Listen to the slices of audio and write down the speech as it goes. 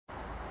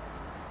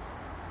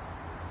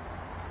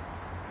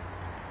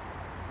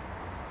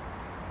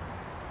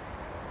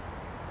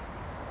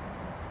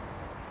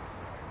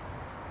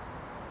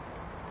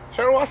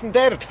Sure, it wasn't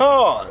dead at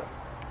all.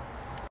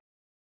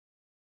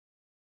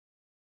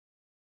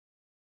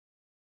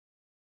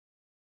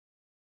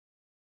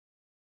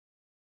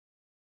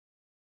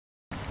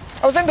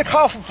 I was in the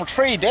coffin for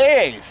 3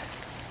 days.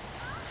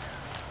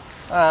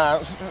 It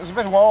was a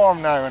bit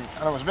warm now and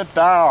it was a bit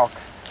dark.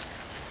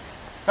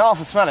 An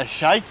awful smell of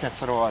shite,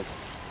 that's what it was.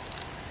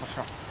 But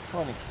sure,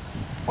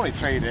 only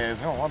 3 days,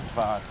 you know, wasn't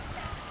bad.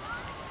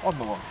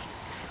 Wasn't the worst.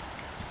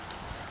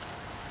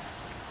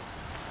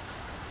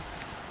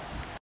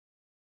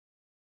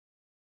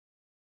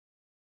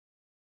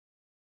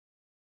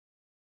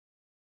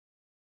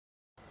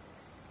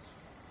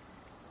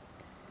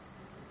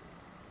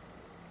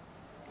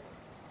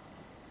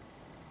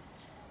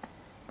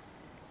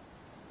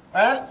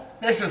 Well,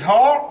 this is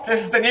home.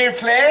 This is the new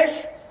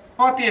place.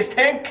 What do you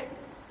think?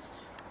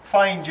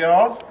 Fine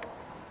job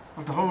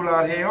of the whole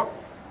lot here.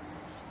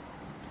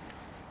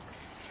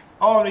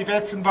 All my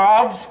bits and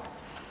bobs.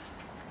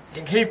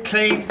 You can keep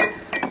clean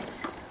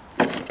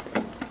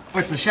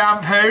with the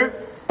shampoo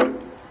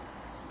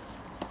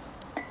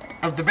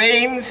of the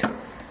beans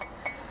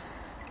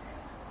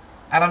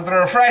and of the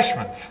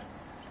refreshments.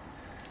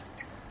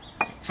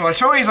 So I'll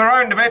show you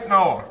around a bit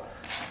now.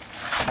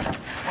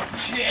 Oh,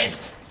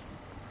 Jesus.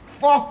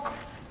 Fuck!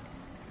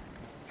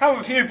 Have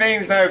a few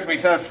beans now for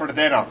myself for the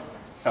dinner.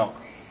 So.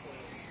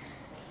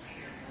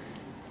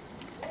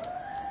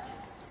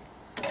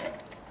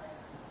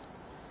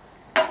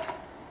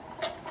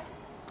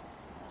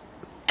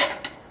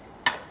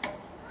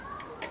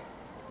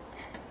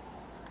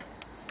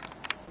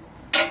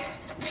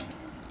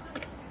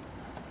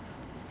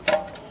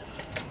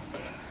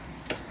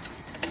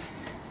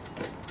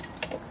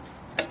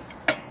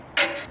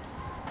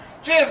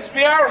 Jesus,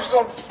 my arse is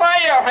on fire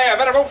here. I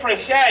better go for a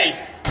shave.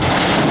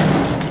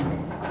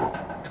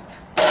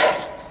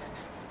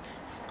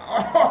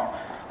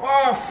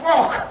 Oh,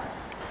 fuck.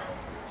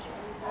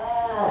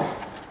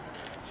 Oh,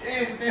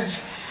 jeez,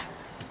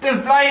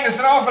 this blind is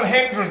an awful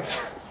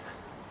hindrance.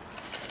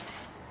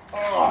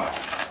 Oh,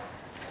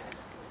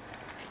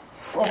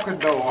 fucking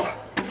door.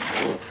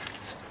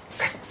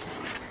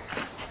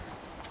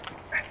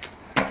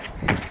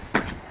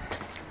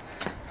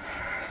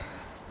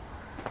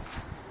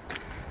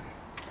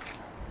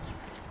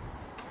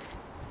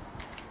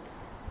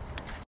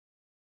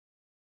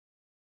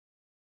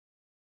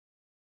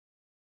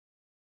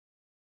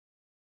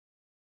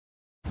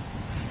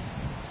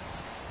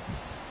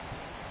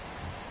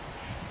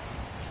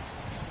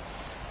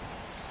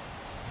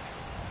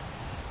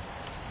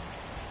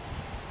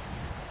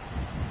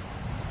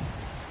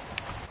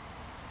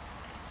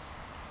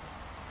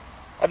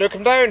 I do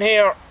come down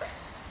here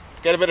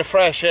to get a bit of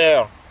fresh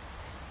air,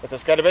 but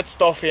it's got a bit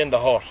stuffy in the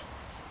hut.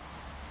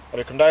 I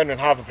do come down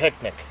and have a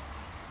picnic.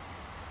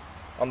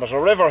 And there's a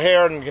river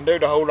here and you can do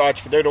the whole lot.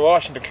 You can do the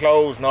washing the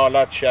clothes and all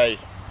that shit.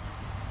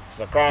 It's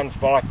a grand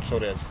spot, so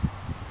it is.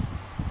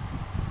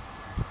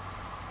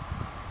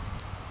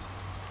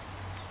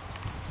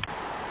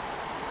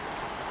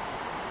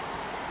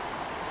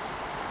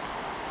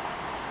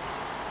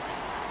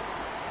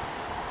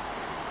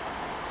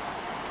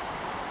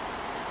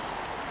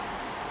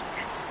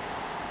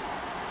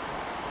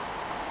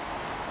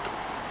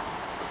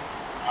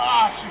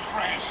 Ah, she's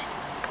fresh.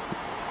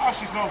 Oh,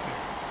 she's lovely.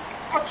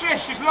 Oh,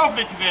 Jess, she's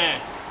lovely today.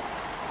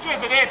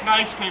 Jess, I ate an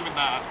ice cream and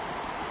that.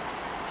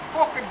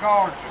 Fucking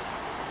gorgeous.